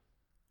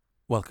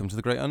Welcome to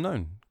the Great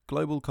Unknown,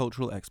 Global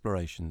Cultural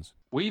Explorations.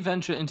 We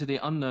venture into the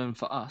unknown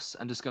for us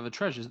and discover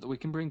treasures that we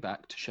can bring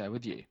back to share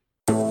with you.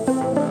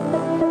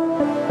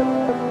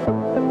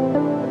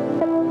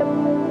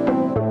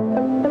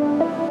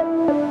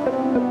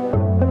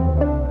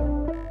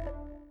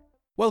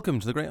 Welcome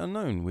to the Great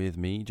Unknown with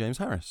me, James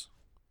Harris.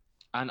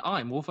 And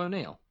I'm Wolf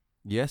O'Neill.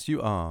 Yes,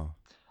 you are.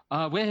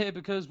 We're here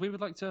because we would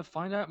like to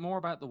find out more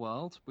about the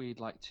world. We'd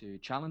like to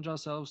challenge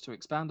ourselves to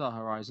expand our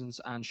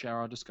horizons and share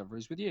our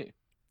discoveries with you.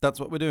 That's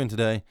what we're doing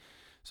today.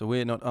 So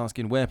we're not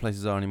asking where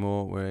places are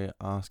anymore, we're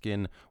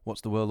asking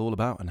what's the world all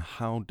about and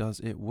how does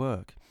it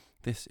work.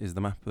 This is the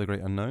map of the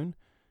Great Unknown,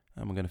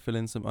 and we're going to fill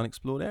in some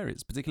unexplored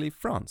areas, particularly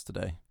France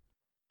today.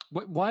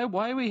 Why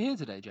are we here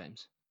today,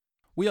 James?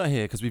 We are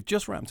here because we've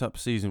just wrapped up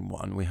Season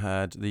 1. We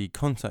had the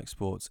Contact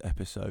Sports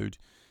episode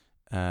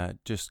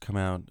just come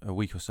out a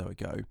week or so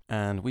ago,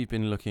 and we've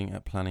been looking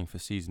at planning for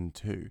Season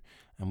 2,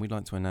 and we'd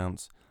like to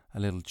announce a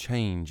little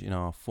change in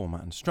our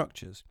format and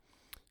structures.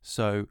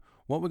 So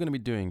what we're going to be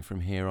doing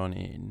from here on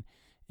in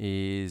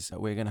is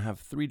we're going to have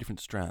 3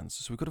 different strands.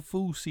 So we've got a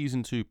full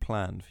Season 2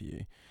 planned for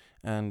you,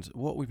 and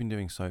what we've been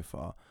doing so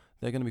far,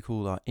 they're going to be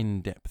called our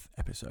in-depth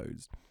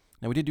episodes.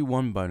 Now, we did do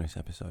one bonus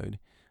episode,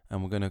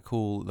 and we're going to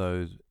call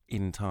those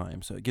in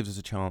time, so it gives us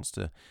a chance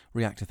to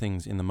react to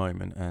things in the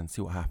moment and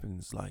see what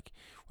happens. Like,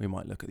 we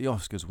might look at the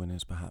Oscars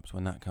winners, perhaps,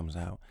 when that comes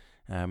out.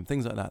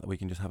 Things like that we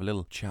can just have a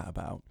little chat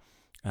about.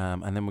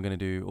 And then we're going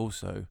to do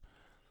also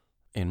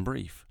in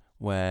brief,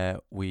 where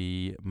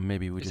we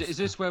Is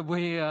this where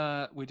we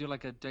do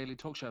like a daily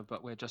talk show,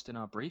 but we're just in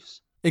our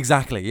briefs?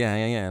 Exactly,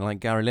 yeah, like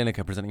Gary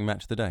Lineker presenting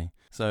Match of the Day.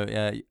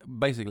 So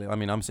basically, I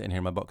mean, I'm sitting here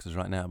in my boxers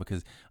right now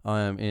because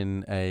I am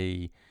in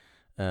a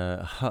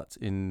hut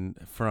in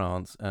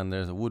France, and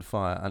there's a wood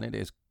fire, and it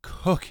is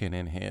cooking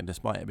in here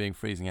despite it being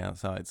freezing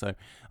outside. So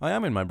I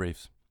am in my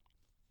briefs.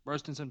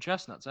 Roasting some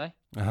chestnuts, eh?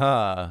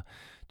 Aha,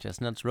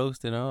 chestnuts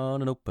roasting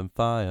on an open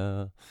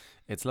fire.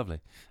 It's lovely.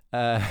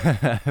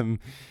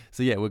 So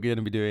yeah, we're going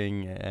to be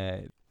doing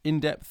in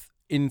depth,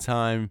 in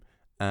time,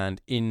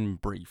 and in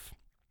brief.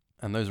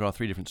 And those are our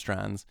 3 different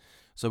strands.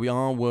 So we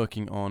are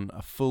working on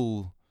a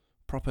full,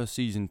 proper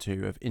Season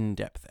 2 of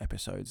in-depth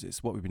episodes.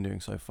 It's what we've been doing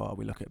so far.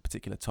 We look at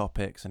particular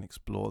topics and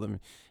explore them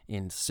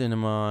in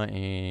cinema,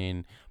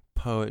 in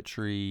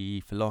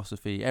poetry,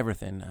 philosophy,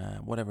 everything,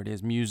 whatever it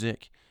is,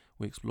 music.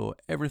 We explore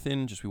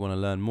everything, just we want to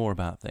learn more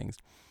about things.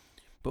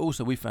 But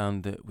also we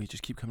found that we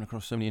just keep coming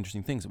across so many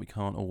interesting things that we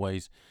can't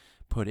always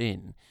put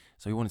in.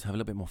 So we wanted to have a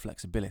little bit more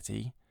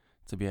flexibility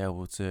to be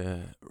able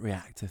to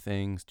react to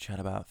things, chat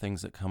about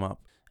things that come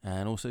up,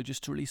 and also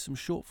just to release some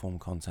short form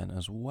content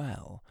as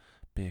well,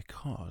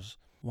 because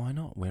why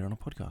not? We're on a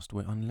podcast.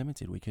 We're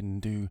unlimited. We can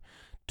do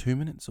 2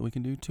 minutes or we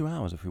can do 2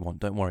 hours if we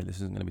want. Don't worry, this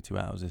isn't going to be 2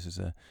 hours. This is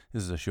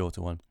a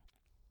shorter one.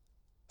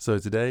 So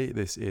today,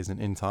 this is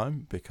an in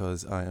time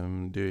because I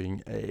am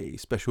doing a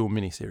special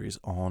mini-series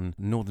on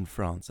northern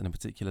France, and in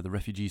particular the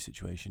refugee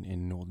situation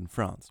in northern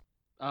France.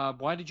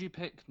 Why did you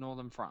pick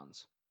northern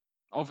France?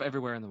 Of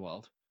everywhere in the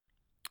world.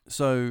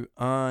 So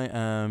I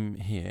am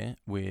here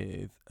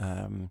with,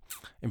 in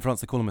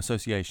France they call them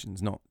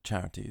associations, not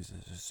charities.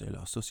 C'est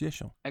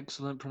l'association.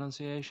 Excellent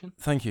pronunciation.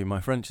 Thank you.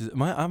 My French is.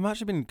 I've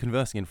actually been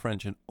conversing in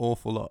French an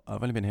awful lot.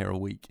 I've only been here a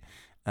week,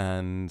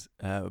 and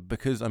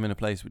because I'm in a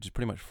place which is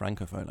pretty much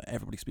francophone, like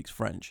everybody speaks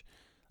French.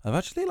 I've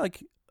actually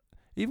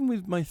even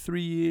with my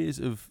 3 years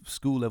of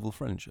school level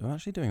French, I'm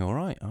actually doing all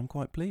right. I'm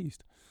quite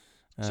pleased.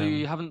 So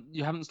you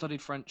haven't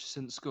studied French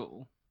since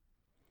school?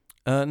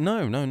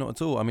 No, not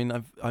at all. I mean,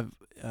 I've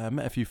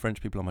met a few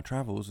French people on my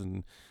travels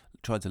and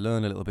tried to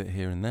learn a little bit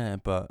here and there,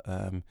 but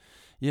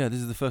yeah, this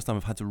is the first time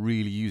I've had to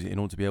really use it in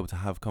order to be able to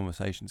have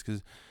conversations,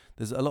 because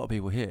there's a lot of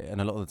people here,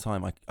 and a lot of the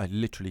time I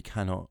literally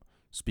cannot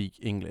speak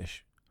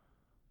English,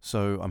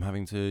 so I'm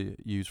having to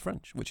use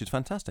French, which is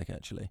fantastic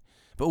actually.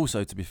 But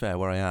also, to be fair,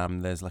 where I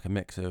am, there's like a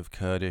mix of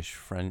Kurdish,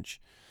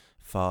 French,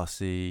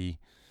 Farsi,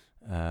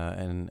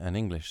 and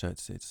English, so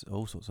it's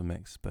all sorts of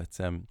mix. But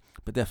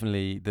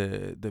definitely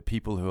the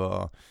people who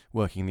are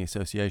working in the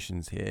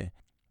associations here,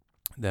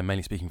 they're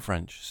mainly speaking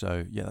French.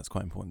 So yeah, that's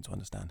quite important to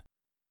understand.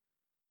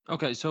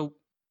 Okay, so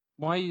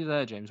why are you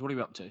there, James? What are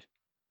you up to?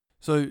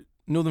 So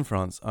northern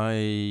France,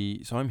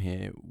 I'm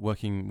here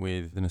working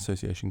with an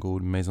association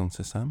called Maison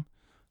Sésame,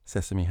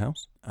 Sesame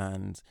House,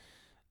 and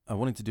I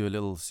wanted to do a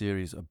little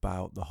series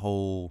about the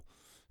whole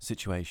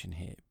situation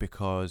here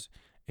because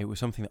it was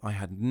something that I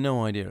had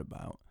no idea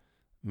about,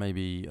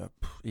 maybe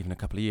even a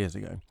couple of years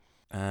ago,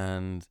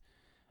 and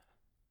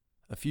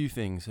a few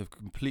things have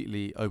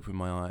completely opened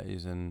my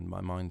eyes and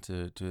my mind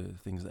to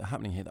things that are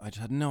happening here that I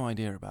just had no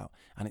idea about.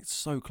 And it's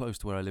so close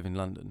to where I live in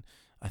London.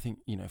 I think,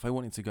 if I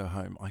wanted to go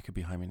home, I could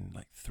be home in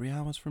like 3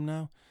 hours from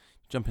now,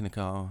 jump in the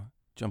car,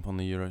 jump on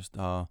the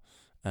Eurostar,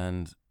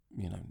 and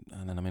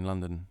and then I'm in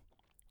London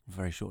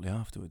very shortly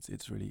afterwards.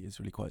 It's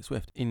really quite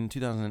swift. In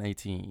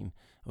 2018,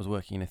 I was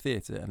working in a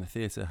theatre, and the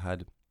theatre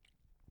had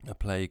a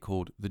play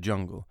called The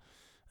Jungle,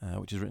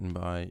 which is written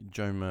by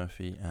Joe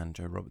Murphy and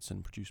Joe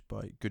Robertson, produced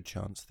by Good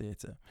Chance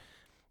Theatre.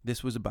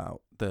 This was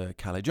about the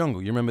Calais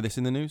jungle. You remember this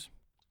in the news?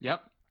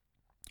 Yep.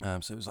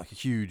 So it was like a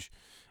huge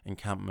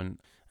encampment,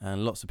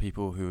 and lots of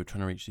people who were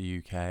trying to reach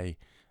the UK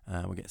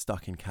would get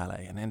stuck in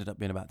Calais, and it ended up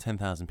being about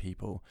 10,000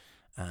 people,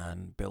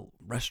 and built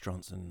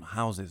restaurants and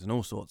houses and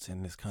all sorts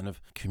in this kind of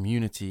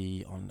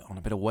community on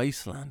a bit of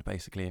wasteland,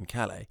 basically, in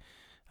Calais.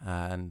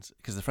 And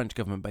because the French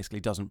government basically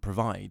doesn't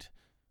provide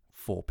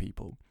for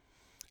people.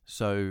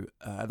 So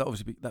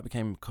that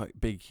became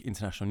quite big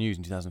international news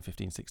in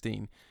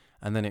 2015-16,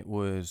 and then it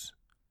was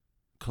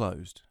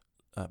closed,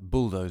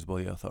 bulldozed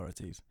by the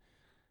authorities.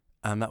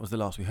 And that was the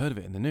last we heard of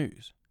it in the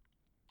news.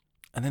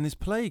 And then this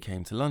play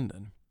came to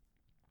London,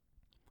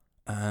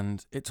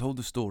 and it told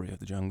the story of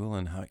the jungle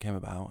and how it came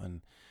about,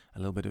 and a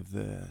little bit of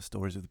the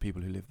stories of the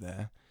people who lived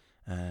there,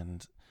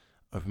 and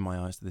opened my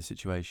eyes to the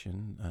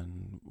situation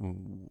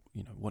and,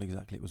 you know, what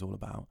exactly it was all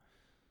about.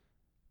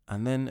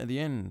 And then at the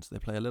end, they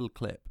play a little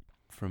clip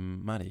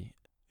from Maddie,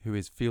 who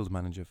is field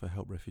manager for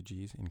Help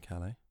Refugees in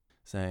Calais,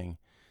 saying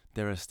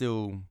there are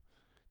still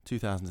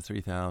 2,000 to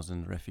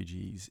 3,000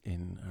 refugees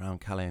in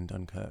around Calais and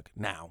Dunkirk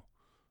now,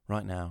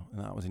 right now,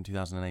 and that was in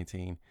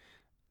 2018,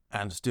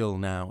 and still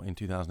now in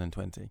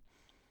 2020.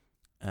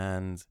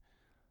 And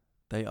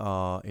they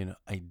are in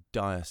a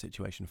dire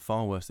situation,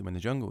 far worse than when the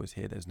jungle was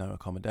here. There's no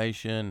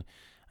accommodation,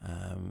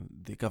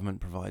 the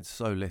government provides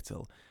so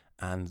little,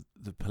 and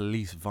the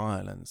police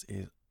violence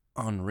is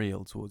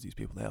unreal towards these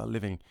people. They are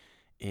living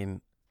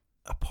in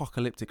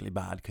apocalyptically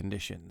bad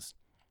conditions,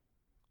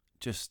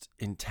 just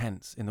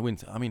intense in the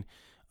winter. I mean,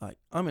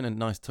 I'm in a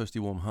nice toasty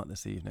warm hut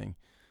this evening,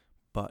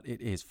 but it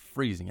is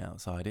freezing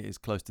outside. It is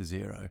close to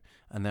zero,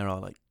 and there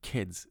are like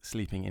kids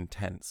sleeping in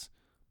tents,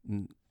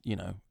 you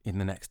know, in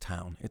the next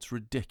town. It's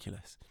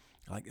ridiculous.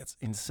 Like, it's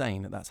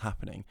insane that that's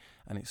happening,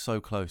 and it's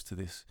so close to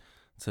this,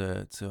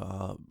 to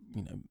our,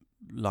 you know,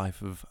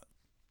 life of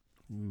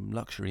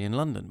luxury in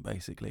London,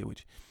 basically,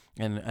 which.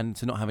 And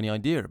to not have any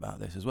idea about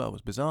this as well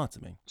was bizarre to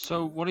me.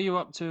 So what are you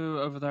up to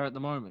over there at the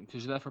moment?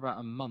 Because you're there for about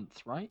a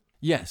month, right?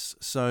 Yes.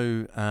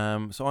 So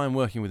I'm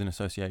working with an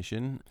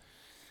association,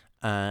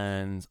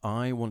 and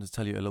I want to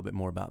tell you a little bit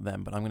more about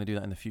them, but I'm going to do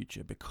that in the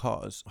future,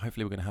 because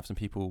hopefully we're going to have some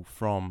people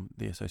from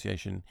the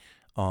association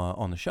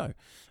on the show,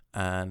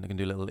 and I can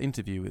do a little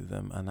interview with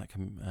them, and that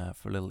can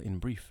for a little in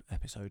brief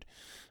episode,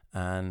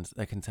 and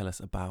they can tell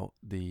us about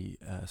the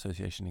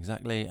association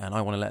exactly, and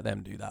I want to let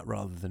them do that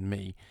rather than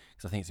me,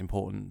 because I think it's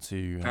important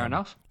to Fair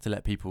enough. to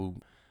let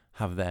people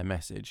have their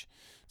message.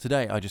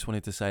 Today I just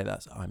wanted to say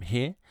that I'm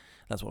here.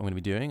 That's what I'm going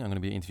to be doing. I'm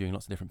going to be interviewing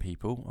lots of different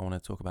people. I want to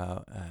talk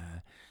about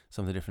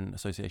some of the different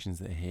associations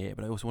that are here,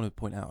 but I also want to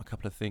point out a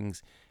couple of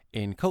things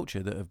in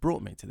culture that have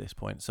brought me to this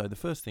point. So the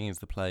first thing is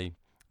the play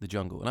The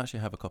Jungle, and I actually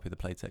have a copy of the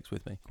play text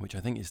with me, which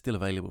I think is still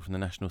available from the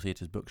National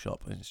Theatre's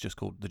bookshop, and it's just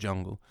called The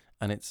Jungle,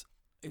 and it's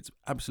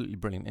absolutely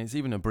brilliant. It's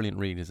even a brilliant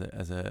read as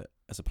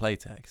a play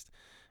text,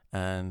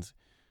 and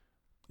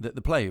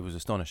the play was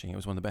astonishing. It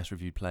was one of the best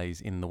reviewed plays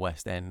in the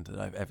West End that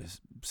I've ever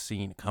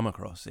come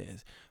across. It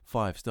is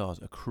 5 stars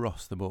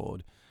across the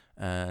board,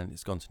 and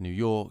it's gone to New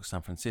York,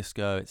 San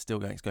Francisco. It's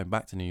going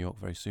back to New York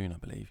very soon, I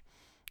believe,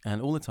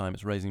 and all the time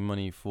it's raising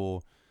money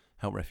for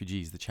Help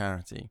Refugees, the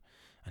charity,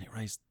 and it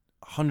raised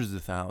hundreds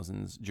of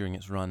thousands during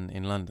its run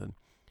in London,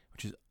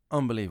 which is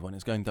unbelievable, and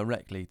it's going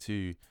directly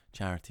to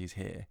charities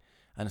here,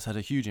 and it's had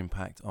a huge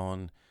impact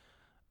on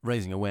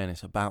raising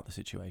awareness about the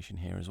situation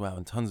here as well,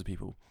 and tons of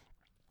people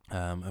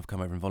have come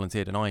over and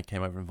volunteered, and I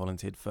came over and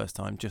volunteered first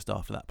time just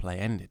after that play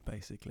ended,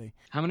 basically.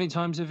 How many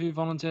times have you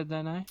volunteered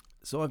there now?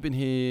 So I've been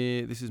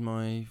here, this is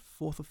my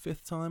 4th or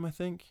 5th time, I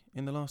think,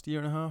 in the last year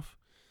and a half.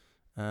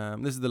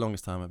 This is the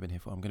longest time I've been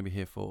here for. I'm going to be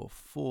here for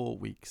 4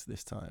 weeks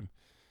this time.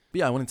 But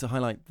yeah, I wanted to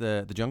highlight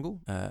the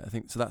jungle. I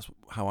think so. That's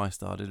how I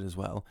started as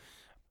well.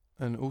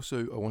 And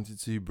also, I wanted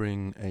to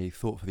bring a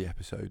thought for the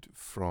episode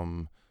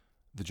from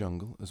the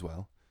jungle as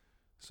well.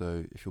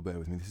 So if you'll bear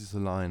with me, this is a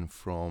line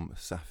from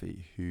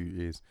Safi, who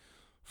is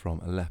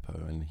from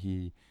Aleppo, and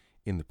he,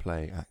 in the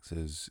play, acts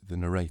as the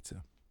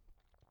narrator,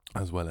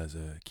 as well as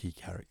a key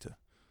character.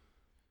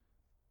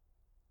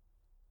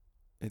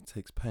 It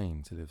takes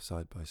pain to live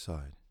side by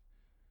side.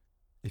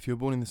 If you were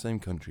born in the same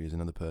country as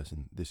another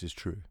person, this is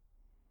true.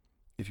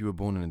 If you were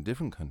born in a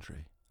different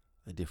country,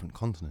 a different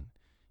continent,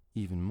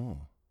 even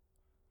more.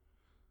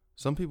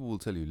 Some people will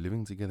tell you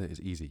living together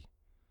is easy,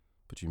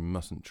 but you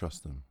mustn't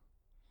trust them.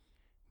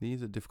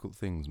 These are difficult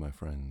things, my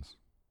friends.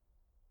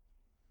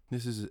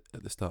 This is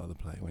at the start of the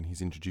play when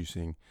he's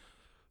introducing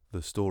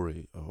the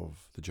story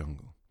of the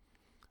jungle.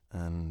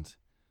 And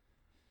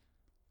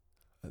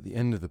at the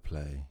end of the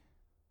play,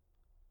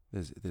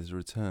 there's a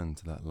return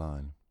to that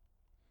line.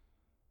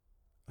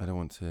 I don't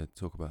want to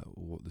talk about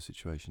what the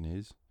situation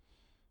is,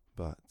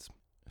 but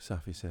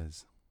Safi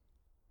says,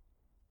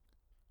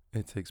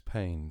 "It takes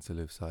pain to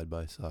live side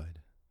by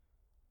side.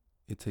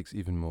 It takes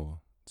even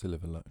more to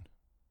live alone."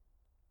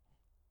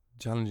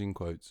 Challenging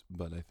quotes,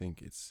 but I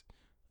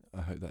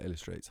hope that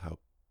illustrates how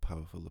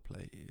powerful the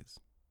play is.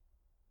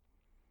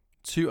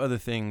 2 other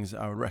things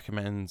I would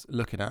recommend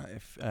looking at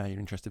if you're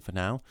interested for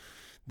now.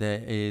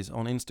 There is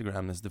on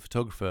Instagram, there's the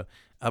photographer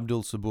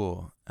Abdul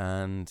Sabur,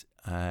 and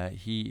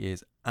he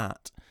is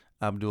at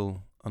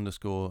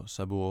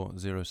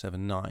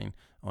Abdul_Sabor079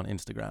 on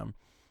Instagram.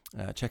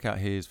 Check out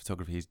his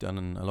photography. He's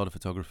done a lot of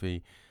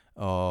photography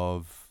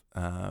of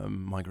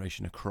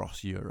migration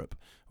across Europe,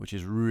 which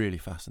is really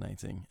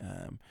fascinating.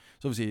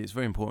 So obviously it's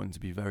very important to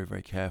be very,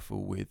 very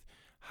careful with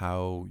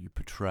how you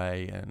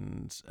portray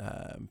and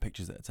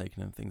pictures that are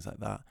taken and things like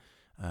that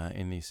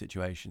in these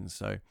situations.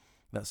 So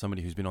that's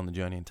somebody who's been on the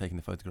journey and taking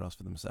the photographs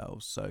for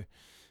themselves. So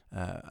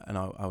and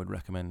I would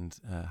recommend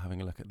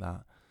having a look at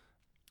that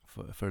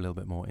for a little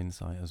bit more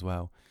insight as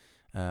well.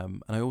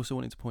 And I also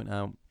wanted to point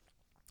out,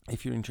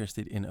 if you're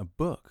interested in a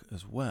book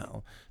as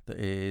well, that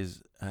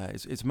is,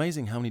 it's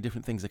amazing how many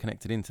different things are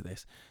connected into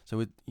this.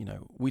 So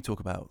we talk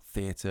about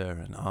theatre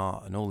and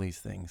art and all these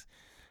things,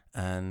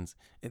 and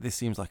this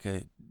seems like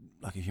a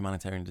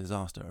humanitarian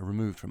disaster,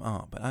 removed from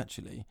art, but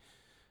actually,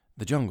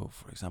 the jungle,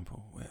 for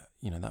example, where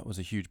that was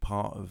a huge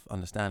part of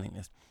understanding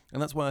this,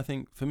 and that's why I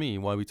think, for me,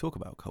 why we talk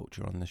about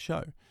culture on the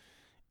show,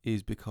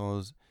 is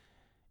because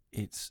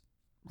it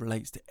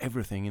relates to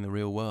everything in the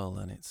real world,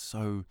 and it's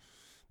so.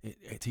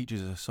 It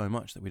teaches us so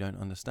much that we don't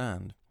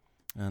understand.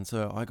 And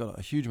so I got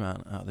a huge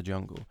amount out of the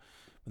jungle.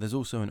 But there's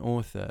also an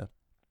author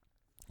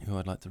who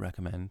I'd like to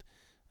recommend,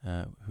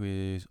 who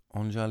is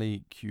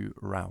Anjali Q.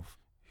 Ralph,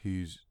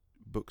 whose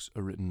books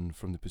are written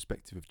from the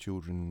perspective of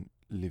children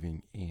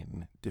living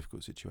in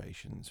difficult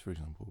situations, for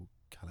example,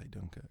 Calais,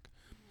 Dunkirk.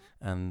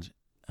 And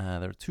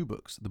there are 2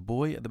 books, The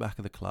Boy at the Back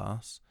of the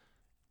Class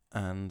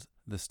and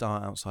The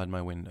Star Outside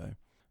My Window.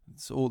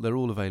 They're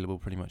all available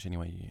pretty much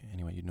anywhere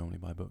you'd normally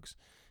buy books.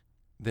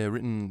 They're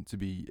written to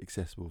be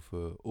accessible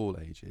for all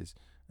ages,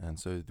 and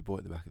so The Boy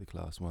at the Back of the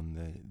Class won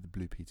the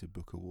Blue Peter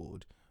Book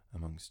Award,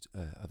 amongst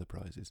other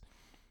prizes.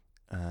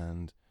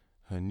 And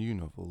her new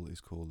novel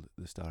is called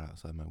The Star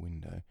Outside My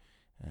Window.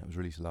 It was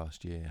released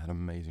last year, had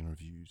amazing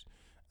reviews,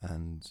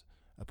 and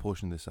a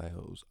portion of the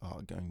sales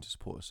are going to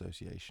support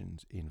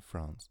associations in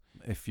France.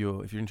 If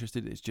you're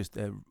interested, it's just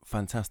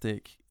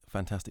fantastic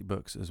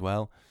books as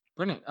well.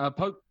 Brilliant.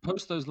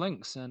 Post those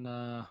links and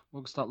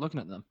we'll start looking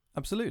at them.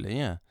 Absolutely,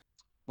 yeah.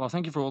 Well,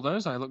 thank you for all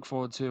those. I look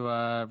forward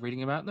to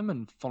reading about them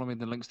and following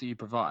the links that you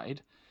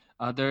provide.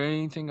 There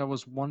anything I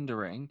was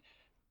wondering,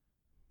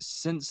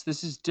 since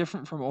this is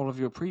different from all of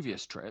your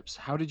previous trips,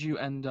 how did you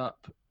end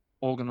up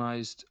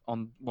organized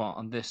on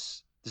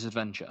this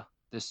adventure,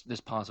 this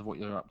part of what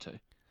you're up to?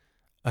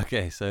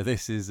 Okay, so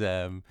this is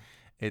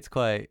it's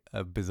quite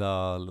a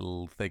bizarre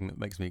little thing that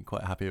makes me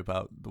quite happy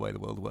about the way the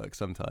world works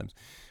sometimes.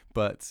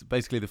 But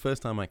basically, the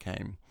first time I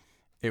came,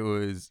 it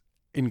was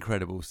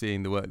incredible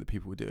seeing the work that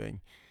people were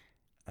doing.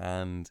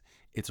 And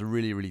it's a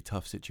really, really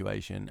tough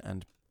situation.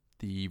 And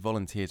the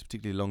volunteers,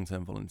 particularly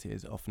long-term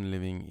volunteers, are often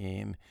living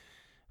in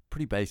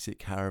pretty basic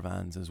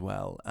caravans as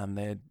well. And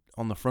they're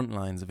on the front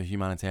lines of a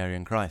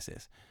humanitarian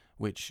crisis,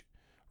 which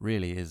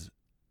really is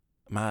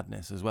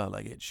madness as well.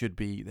 Like there should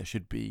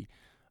be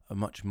a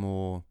much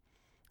more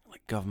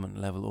like government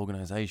level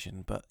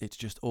organization, but it's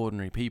just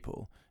ordinary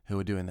people who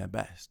are doing their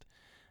best.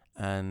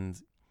 And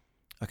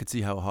I could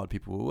see how hard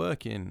people were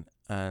working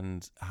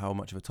and how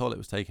much of a toll it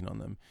was taking on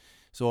them.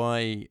 So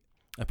I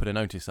put a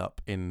notice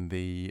up in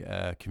the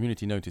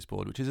community notice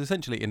board, which is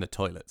essentially in the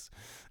toilets.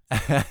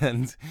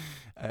 And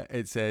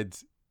it said,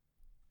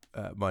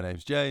 my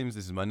name's James,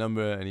 this is my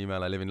number, an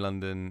email, I live in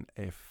London.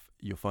 If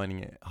you're finding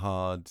it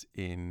hard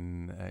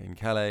in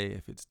Calais,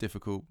 if it's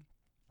difficult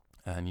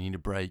and you need a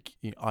break,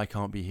 I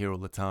can't be here all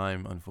the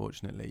time,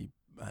 unfortunately.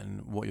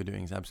 And what you're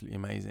doing is absolutely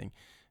amazing.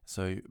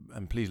 So,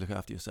 and please look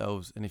after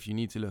yourselves. And if you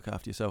need to look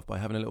after yourself by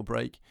having a little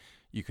break,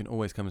 you can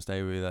always come and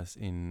stay with us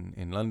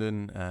in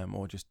London,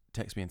 or just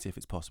text me and see if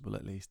it's possible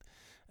at least.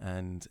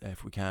 And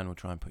if we can, we'll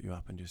try and put you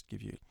up and just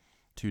give you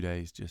 2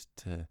 days just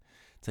to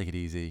take it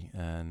easy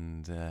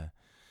and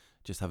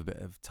just have a bit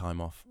of time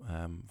off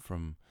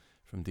from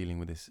dealing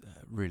with this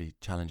really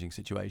challenging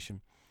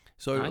situation.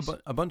 So Nice.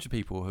 a bunch of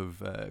people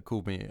have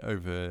called me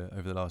over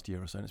the last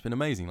year or so, and it's been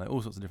amazing, like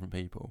all sorts of different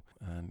people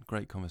and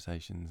great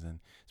conversations, and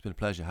it's been a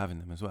pleasure having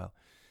them as well.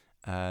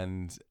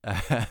 And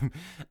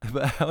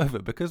but however,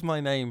 because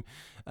my name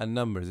and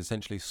number is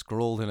essentially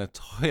scrawled in a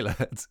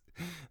toilet,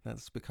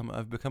 I've become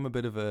a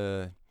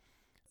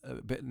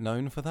bit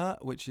known for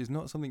that, which is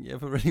not something you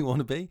ever really want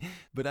to be.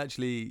 But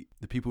actually,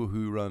 the people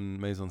who run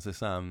Maison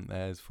Sesam,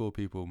 there's 4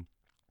 people,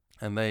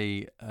 and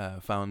they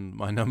found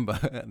my number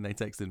and they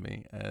texted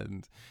me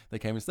and they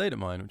came and stayed at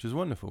mine, which was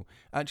wonderful.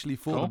 Actually,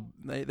 Cool.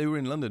 they were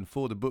in London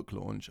for the book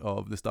launch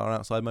of The Star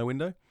Outside My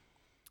Window.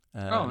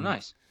 Oh,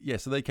 nice. Yeah,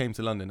 so they came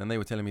to London and they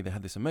were telling me they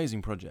had this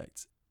amazing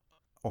project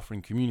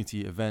offering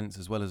community events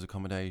as well as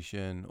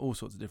accommodation, all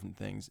sorts of different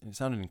things. And it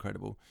sounded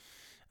incredible.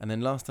 And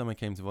then last time I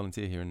came to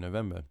volunteer here in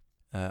November,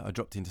 I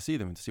dropped in to see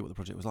them and to see what the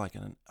project was like.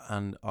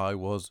 And I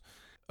was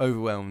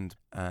overwhelmed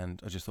and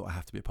I just thought I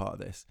have to be a part of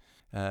this.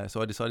 So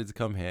I decided to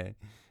come here.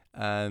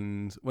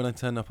 And when I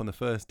turned up on the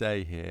first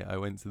day here, I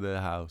went to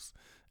their house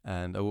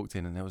and I walked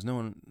in and there was no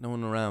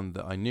one around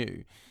that I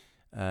knew.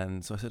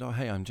 And so I said, oh,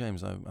 hey, I'm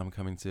James. I'm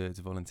coming to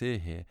volunteer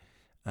here.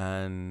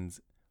 And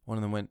one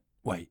of them went,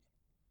 wait,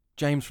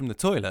 James from the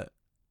toilet?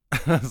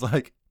 I was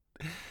like,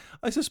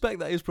 I suspect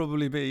that is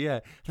probably me,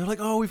 yeah. They're like,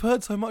 oh, we've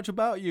heard so much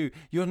about you.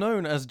 You're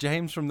known as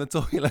James from the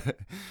toilet.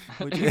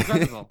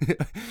 Incredible.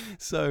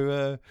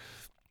 So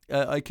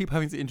I keep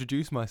having to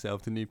introduce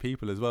myself to new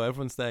people as well.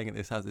 Everyone's staying at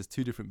this house. There's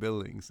 2 different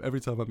buildings. Every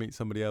time I meet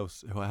somebody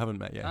else who I haven't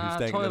met yet who's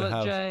staying at the Toilet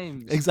house.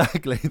 James.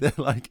 Exactly. They're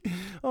like,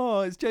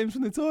 oh, it's James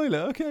from the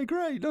toilet. Okay,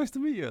 great. Nice to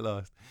meet you at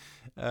last.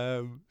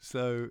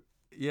 So...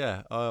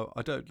 yeah,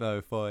 I don't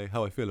know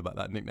how I feel about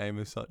that nickname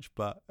as such,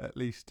 but at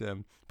least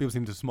people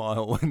seem to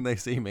smile when they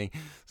see me.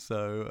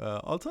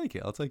 So I'll take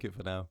it. I'll take it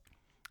for now.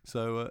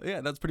 So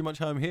yeah, that's pretty much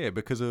how I'm here,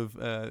 because of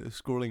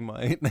scrawling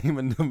my name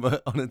and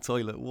number on a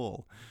toilet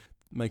wall.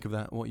 Make of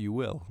that what you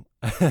will.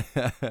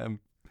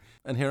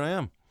 And here I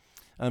am.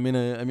 I'm in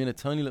a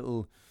tiny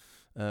little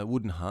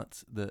wooden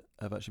hut that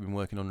I've actually been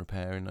working on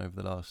repairing over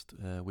the last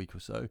week or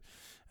so.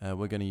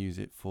 We're going to use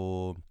it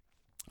for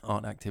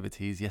art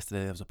activities.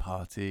 Yesterday there was a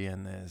party,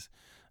 and there's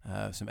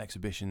some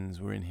exhibitions.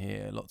 We're in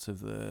here. Lots of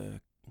the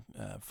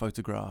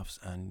photographs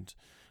and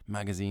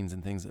magazines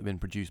and things that have been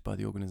produced by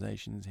the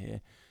organisations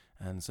here.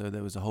 And so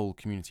there was a whole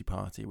community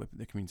party where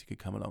the community could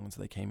come along, and so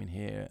they came in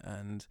here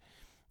and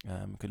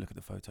could look at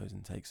the photos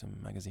and take some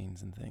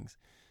magazines and things.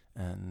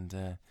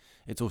 And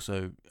it's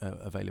also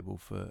available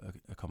for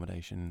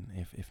accommodation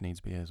if needs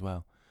be as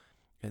well.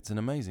 It's an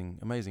amazing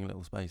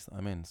little space that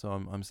I'm in. So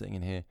I'm sitting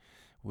in here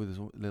with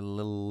a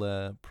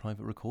little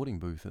private recording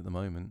booth at the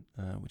moment,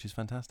 which is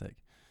fantastic.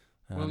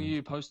 Will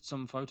you post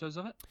some photos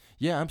of it?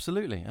 Yeah,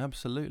 absolutely.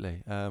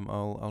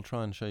 I'll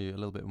try and show you a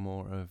little bit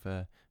more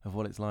of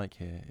what it's like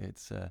here.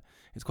 It's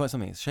quite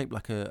something. It's shaped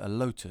like a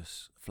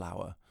lotus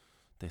flower.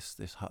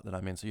 This hut that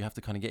I'm in. So you have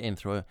to kind of get in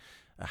through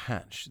a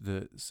hatch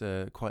that's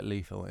quite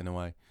lethal in a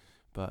way.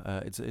 But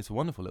it's a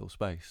wonderful little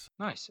space.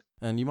 Nice.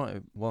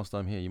 And whilst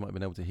I'm here, you might have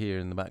been able to hear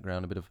in the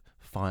background a bit of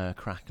fire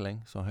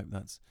crackling. So I hope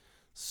that's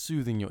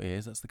soothing your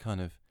ears. That's the kind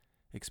of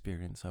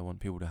experience I want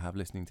people to have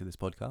listening to this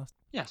podcast.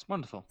 Yes,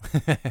 wonderful.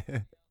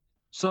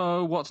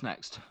 So what's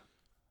next?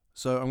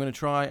 So I'm going to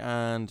try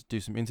and do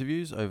some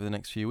interviews over the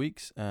next few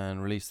weeks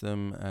and release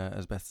them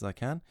as best as I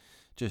can,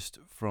 just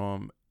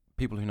from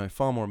people who know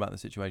far more about the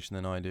situation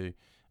than I do,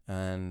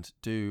 and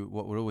do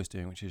what we're always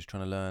doing, which is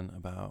trying to learn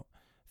about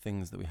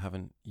things that we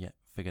haven't yet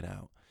figured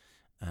out.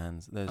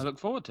 And I look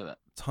forward to it.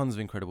 Tons of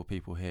incredible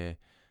people here.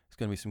 It's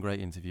going to be some great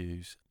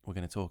interviews. We're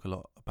going to talk a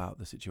lot about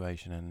the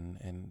situation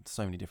and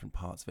so many different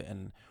parts of it,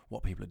 and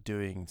what people are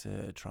doing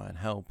to try and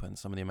help, and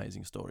some of the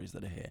amazing stories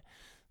that are here.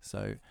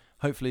 So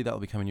hopefully that'll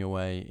be coming your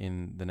way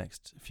in the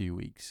next few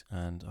weeks,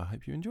 and I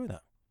hope you enjoy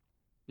that.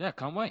 Yeah,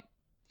 can't wait.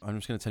 I'm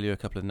just going to tell you a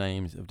couple of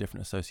names of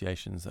different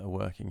associations that are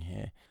working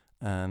here,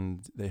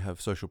 and they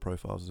have social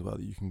profiles as well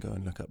that you can go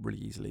and look up really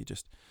easily.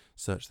 Just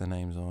search their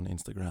names on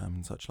Instagram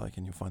and such like,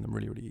 and you'll find them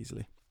really, really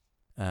easily.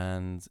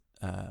 And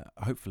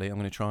hopefully I'm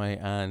going to try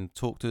and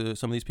talk to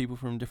some of these people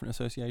from different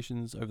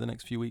associations over the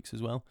next few weeks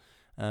as well,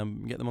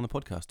 get them on the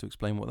podcast to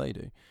explain what they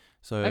do.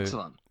 So,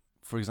 excellent.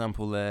 For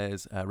example,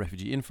 there's a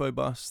refugee info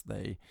bus.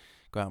 They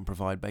go out and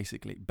provide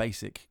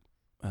basic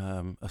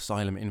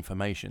asylum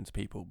information to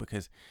people,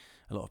 because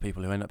a lot of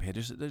people who end up here they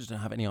just don't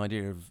have any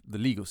idea of the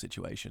legal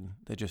situation.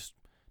 They're just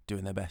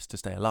doing their best to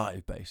stay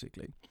alive,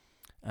 basically.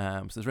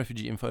 So there's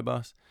refugee info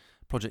bus.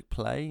 Project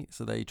Play,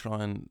 so they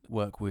try and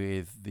work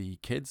with the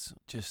kids,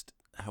 just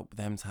help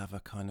them to have a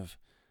kind of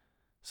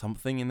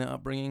something in their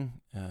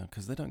upbringing,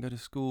 because they don't go to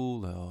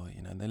school, or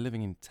they're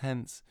living in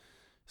tents.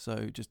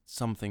 So just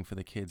something for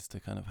the kids to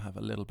kind of have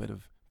a little bit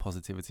of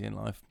positivity in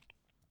life.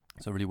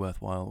 It's a really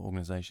worthwhile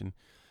organisation.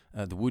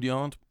 The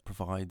Woodyard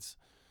provides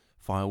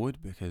firewood,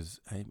 because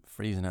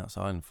freezing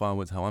outside, and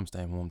firewood's how I'm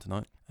staying warm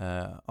tonight.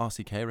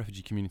 RCK,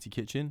 Refugee Community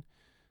Kitchen.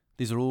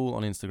 These are all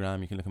on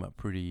Instagram. You can look them up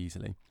pretty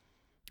easily.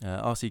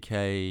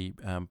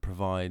 RCK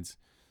provides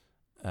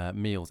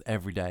meals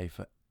every day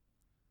for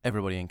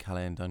everybody in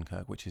Calais and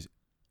Dunkirk, which is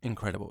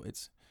incredible.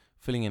 It's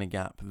filling in a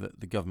gap that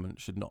the government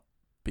should not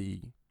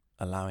be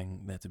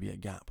allowing there to be a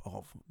gap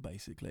of,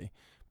 basically.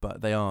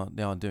 But they are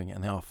doing it,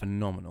 and they are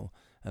phenomenal.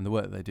 And the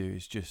work that they do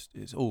is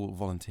it's all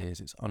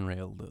volunteers. It's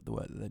unreal, the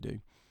work that they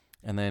do.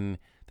 And then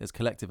there's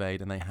Collective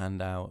Aid, and they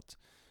hand out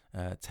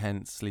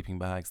tents, sleeping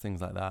bags,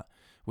 things like that,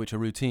 which are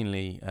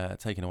routinely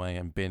taken away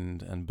and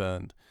binned and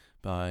burned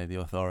by the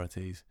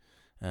authorities,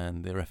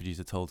 and the refugees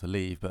are told to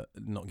leave but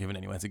not given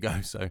anywhere to go.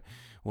 So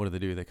what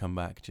do? They come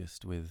back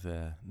just with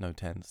no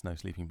tents, no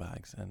sleeping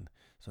bags, and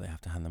so they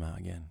have to hand them out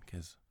again,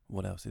 because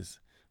what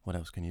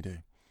else can you do?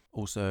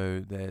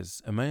 Also,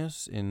 there's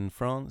Emmaus in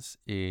France,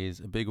 is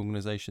a big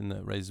organisation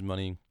that raises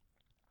money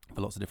for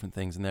lots of different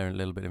things, and they're a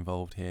little bit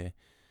involved here.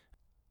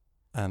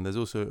 And there's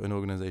also an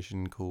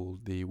organisation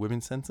called the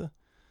Women's Centre,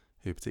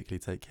 who particularly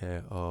take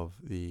care of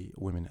the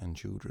women and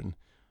children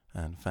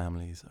and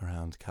families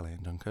around Calais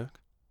and Dunkirk.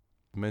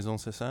 Maison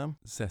Sésame,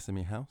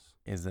 Sesame House,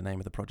 is the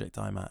name of the project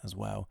I'm at as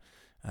well,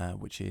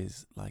 which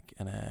is like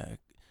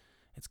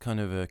it's kind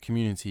of a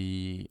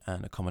community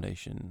and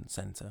accommodation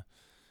centre.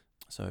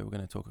 So we're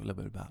going to talk a little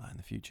bit about that in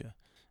the future.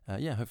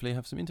 Hopefully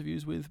have some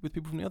interviews with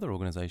people from the other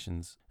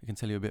organisations. I can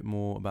tell you a bit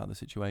more about the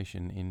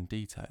situation in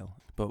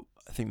detail. But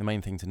I think the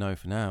main thing to know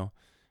for now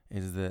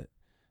is that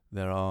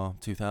there are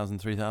 2,000,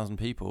 3,000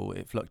 people.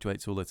 It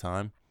fluctuates all the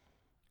time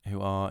who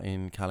are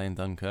in Calais and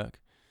Dunkirk,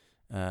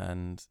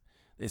 and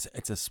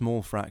it's a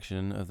small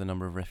fraction of the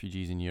number of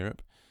refugees in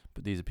Europe,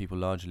 but these are people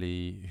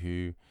largely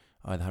who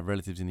either have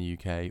relatives in the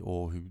UK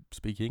or who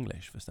speak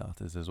English, for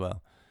starters, as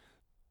well.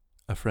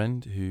 A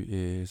friend who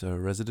is a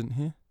resident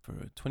here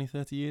for 20,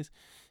 30 years,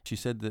 she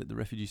said that the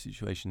refugee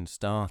situation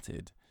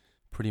started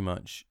pretty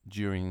much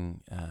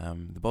during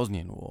the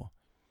Bosnian War,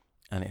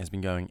 and it has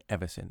been going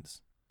ever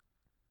since.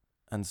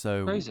 And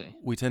so Crazy.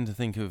 we tend to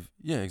think of,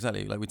 yeah,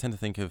 exactly, like we tend to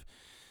think of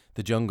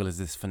the jungle as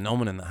this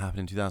phenomenon that happened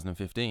in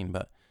 2015,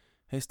 but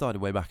it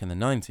started way back in the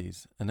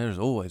 90s, and there's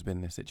always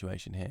been this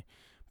situation here.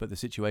 But the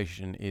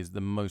situation is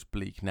the most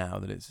bleak now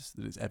that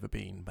it's ever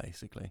been,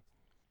 basically.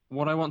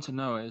 What I want to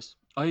know is,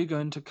 are you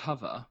going to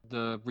cover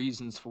the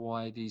reasons for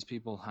why these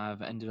people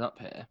have ended up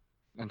here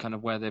and kind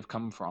of where they've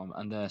come from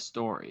and their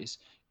stories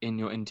in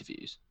your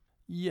interviews?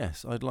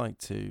 Yes, I'd like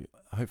to.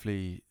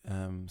 Hopefully,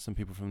 some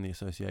people from the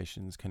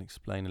associations can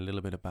explain a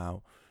little bit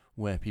about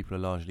where people are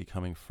largely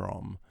coming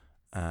from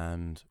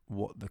and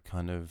what the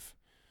kind of...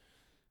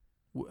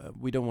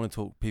 We don't want to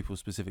talk people's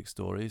specific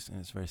stories, and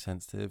it's very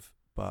sensitive,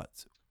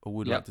 but I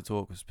would like to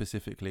talk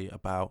specifically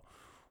about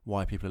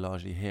why people are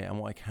largely here. And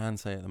what I can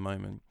say at the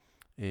moment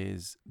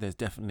is there's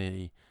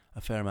definitely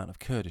a fair amount of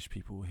Kurdish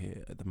people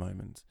here at the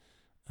moment.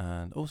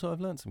 And also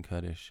I've learnt some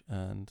Kurdish,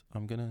 and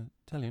I'm going to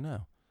tell you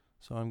now.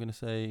 So I'm going to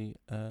say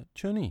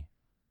Chuni,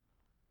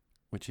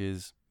 which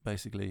is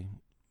basically,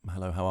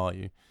 hello, how are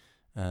you?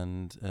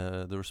 And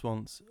the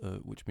response,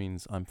 which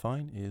means I'm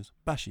fine, is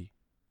Bashi.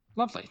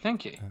 Lovely,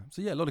 thank you.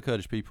 So yeah, a lot of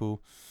Kurdish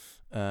people,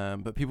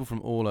 but people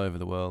from all over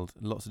the world,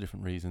 lots of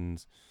different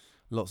reasons,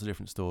 lots of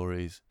different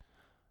stories.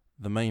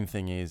 The main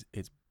thing is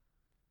it's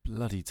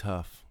bloody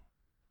tough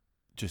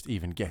just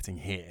even getting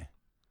here,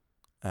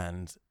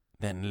 and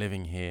then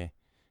living here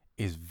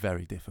is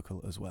very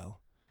difficult as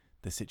well.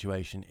 The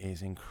situation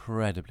is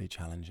incredibly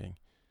challenging.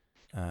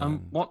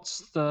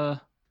 What's the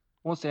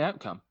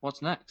outcome?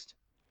 What's next?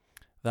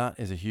 That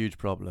is a huge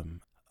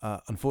problem.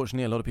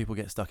 Unfortunately, a lot of people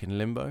get stuck in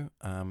limbo.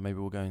 Maybe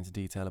we'll go into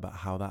detail about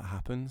how that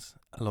happens.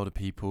 A lot of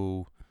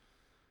people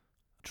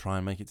try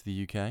and make it to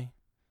the UK,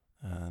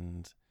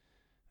 and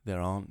there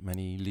aren't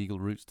many legal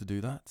routes to do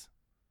that.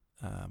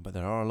 But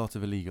there are a lot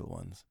of illegal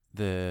ones.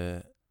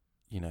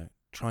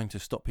 Trying to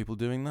stop people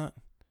doing that,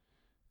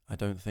 I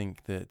don't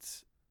think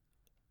that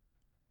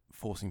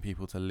forcing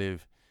people to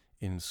live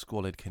in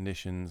squalid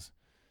conditions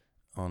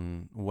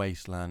on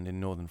wasteland in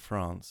northern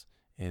France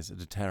is a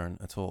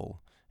deterrent at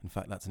all. In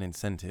fact, that's an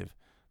incentive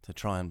to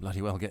try and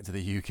bloody well get to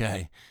the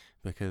UK,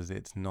 because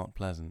it's not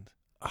pleasant.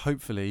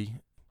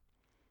 Hopefully,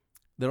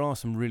 there are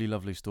some really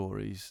lovely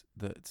stories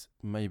that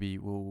maybe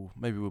we'll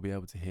be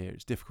able to hear.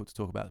 It's difficult to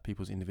talk about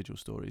people's individual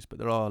stories, but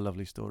there are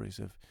lovely stories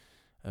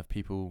of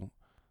people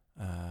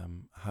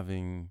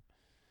having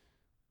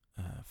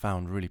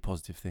found really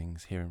positive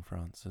things here in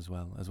France as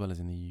well as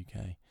in the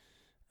UK.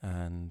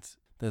 And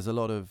there's a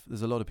lot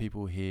of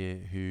people here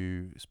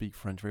who speak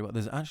French very well.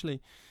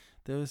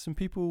 There were some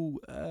people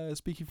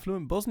speaking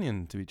fluent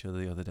Bosnian to each other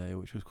the other day,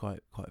 which was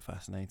quite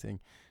fascinating,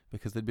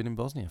 because they'd been in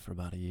Bosnia for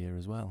about a year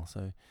as well.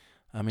 So,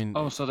 I mean...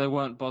 Oh, so they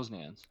weren't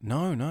Bosnians?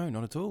 No,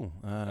 not at all.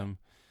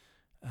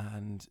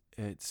 And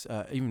it's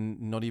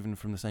not even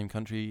from the same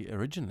country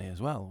originally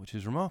as well, which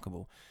is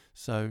remarkable.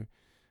 So,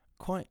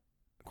 quite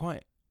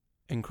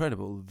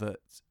incredible that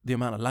the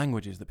amount of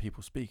languages that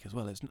people speak as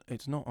well.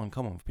 It's not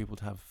uncommon for people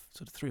to have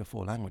sort of 3 or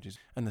 4 languages,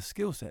 and the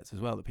skill sets as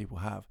well that people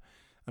have.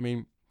 I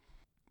mean,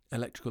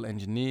 electrical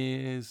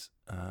engineers,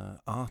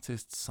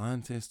 artists,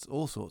 scientists,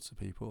 all sorts of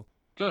people.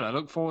 Good. I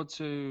look forward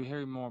to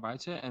hearing more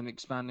about it and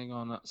expanding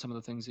on some of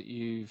the things that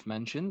you've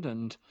mentioned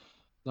and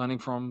learning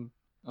from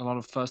a lot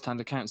of first-hand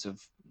accounts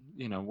of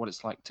what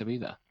it's like to be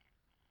there.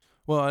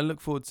 Well, I look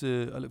forward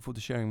to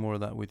sharing more of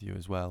that with you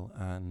as well,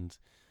 and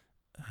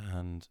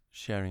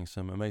sharing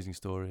some amazing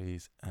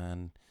stories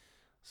and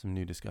some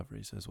new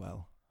discoveries as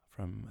well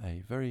from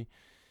a very,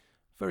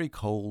 very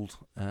cold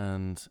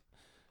and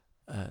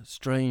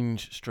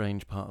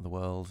strange part of the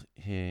world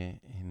here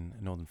in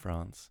northern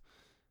France.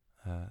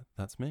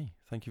 That's me.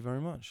 Thank you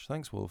very much.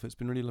 Thanks, Wolf. It's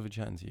been really lovely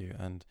chatting to you,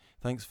 and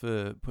thanks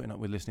for putting up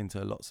with listening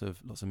to lots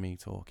of me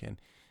talking.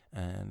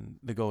 And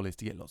the goal is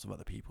to get lots of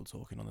other people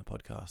talking on the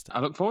podcast. I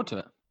look forward to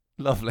it.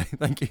 Lovely.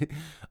 Thank you.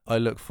 I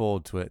look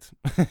forward to it.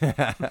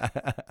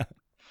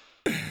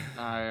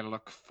 I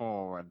look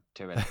forward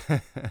to it.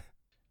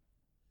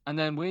 And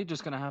then we're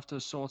just going to have to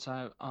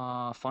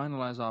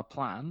finalize our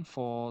plan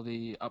for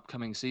the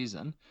upcoming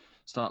season,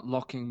 start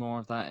locking more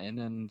of that in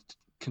and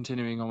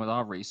continuing on with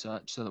our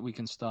research so that we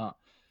can start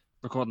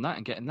recording that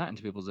and getting that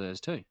into people's ears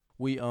too.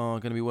 We are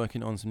going to be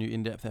working on some new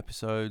in-depth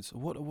episodes.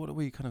 What are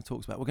we kind of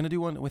talks about? We're going to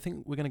do one. We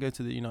think we're going to go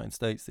to the United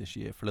States this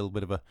year for a little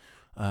bit of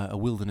a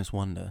wilderness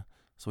wonder.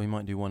 So we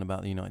might do one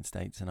about the United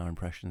States and our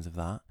impressions of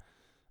that.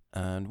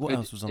 And what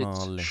else was on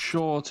our list?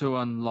 Sure to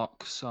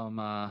unlock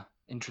some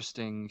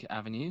interesting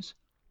avenues.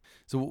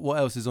 So what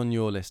else is on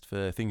your list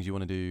for things you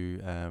want to do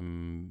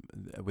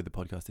with the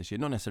podcast this year?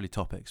 Not necessarily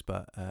topics,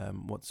 but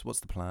what's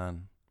the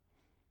plan?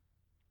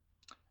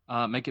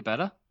 Make it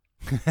better.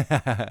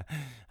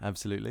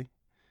 Absolutely.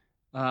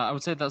 I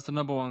would say that's the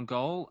number one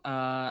goal.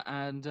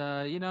 Learn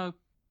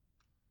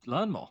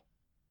more.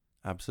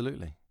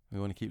 Absolutely. We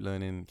want to keep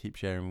learning, keep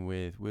sharing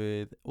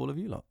with all of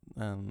you lot.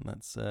 And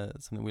that's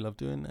something we love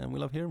doing and we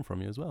love hearing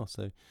from you as well.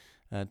 So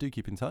do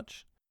keep in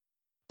touch.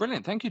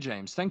 Brilliant. Thank you,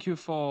 James. Thank you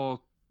for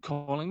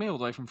calling me all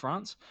the way from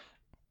France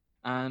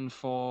and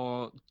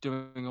for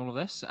doing all of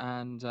this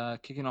and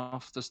kicking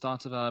off the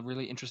start of a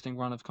really interesting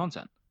run of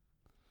content.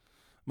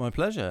 My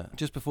pleasure.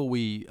 Just before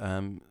we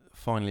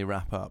finally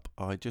wrap up,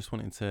 I just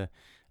wanted to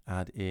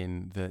add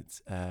in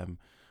that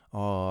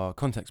our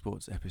Context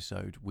Sports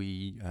episode,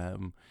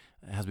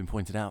 it has been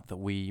pointed out that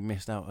we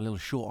missed out a little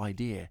short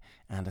idea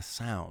and a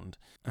sound.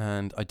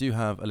 And I do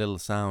have a little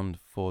sound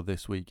for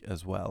this week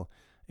as well.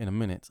 In a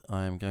minute,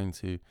 I am going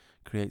to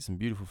create some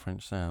beautiful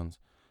French sounds.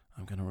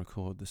 I'm going to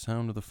record the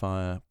sound of the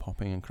fire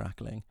popping and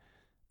crackling,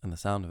 and the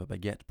sound of a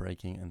baguette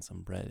breaking and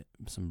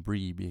some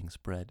brie being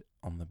spread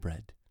on the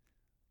bread.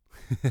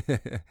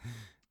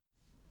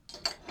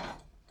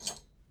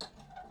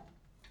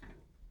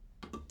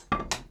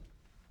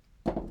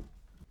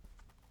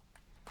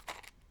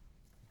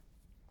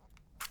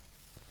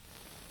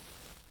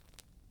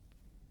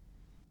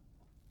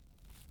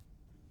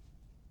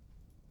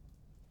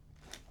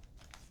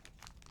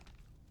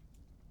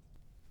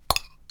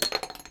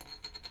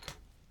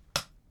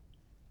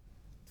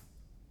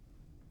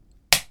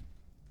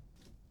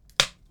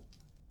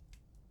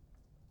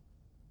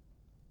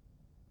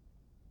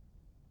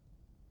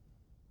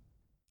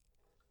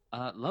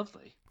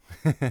 Lovely.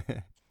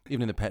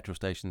 Even in the petrol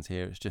stations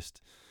here, it's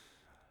just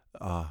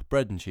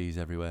bread and cheese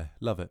everywhere.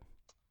 Love it.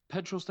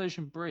 Petrol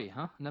station brie,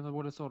 huh? Never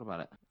would have thought about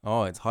it.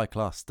 Oh, it's high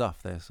class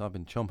stuff this. I've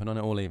been chomping on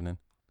it all evening.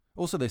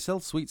 Also, they sell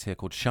sweets here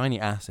called shiny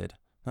acid.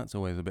 That's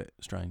always a bit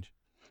strange.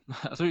 I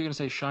thought you were going to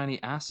say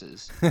shiny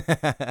asses.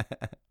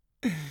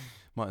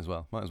 Might as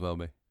well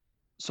be.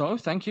 So,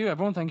 thank you,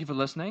 everyone. Thank you for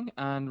listening.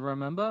 And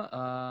remember,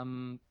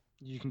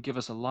 you can give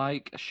us a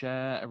like, a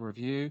share, a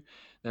review.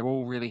 They're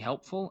all really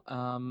helpful.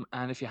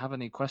 And if you have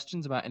any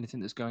questions about anything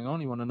that's going on,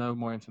 you want to know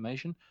more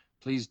information,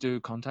 please do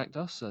contact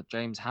us.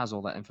 James has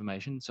all that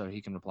information, so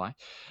he can reply.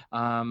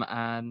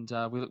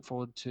 We look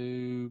forward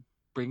to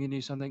bringing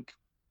you something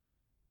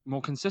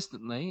more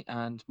consistently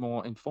and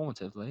more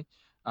informatively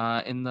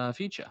in the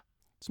future.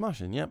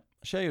 Smashing, yep.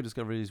 Share your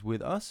discoveries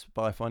with us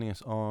by finding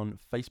us on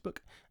Facebook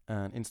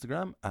and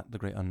Instagram at The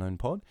Great Unknown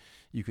Pod.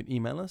 You can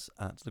email us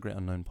at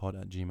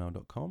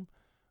thegreatunknownpod@gmail.com,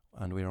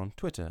 and we're on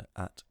Twitter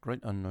at Great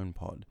Unknown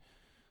Pod.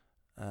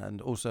 And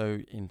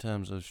also, in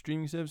terms of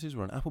streaming services,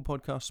 we're on Apple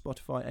Podcasts,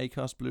 Spotify,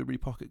 Acast, Blueberry,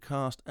 Pocket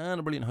Cast,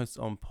 and a brilliant host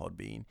on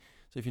Podbean.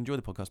 So if you enjoy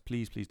the podcast,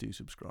 please do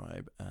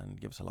subscribe and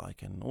give us a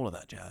like and all of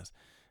that jazz.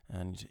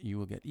 And you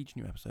will get each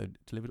new episode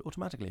delivered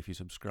automatically if you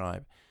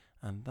subscribe.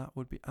 And that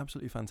would be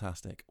absolutely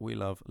fantastic. We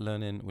love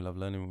learning. We love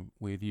learning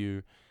with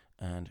you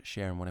and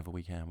sharing whatever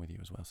we can with you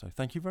as well. So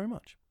thank you very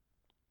much.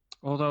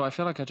 Although I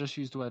feel like I just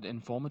used the word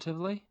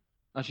informatively.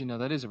 Actually, no,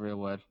 that is a real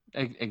word.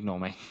 Ignore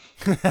me.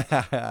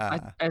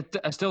 I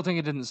still think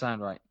it didn't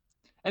sound right.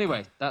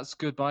 Anyway, that's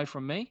goodbye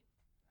from me.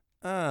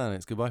 And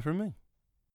it's goodbye from me.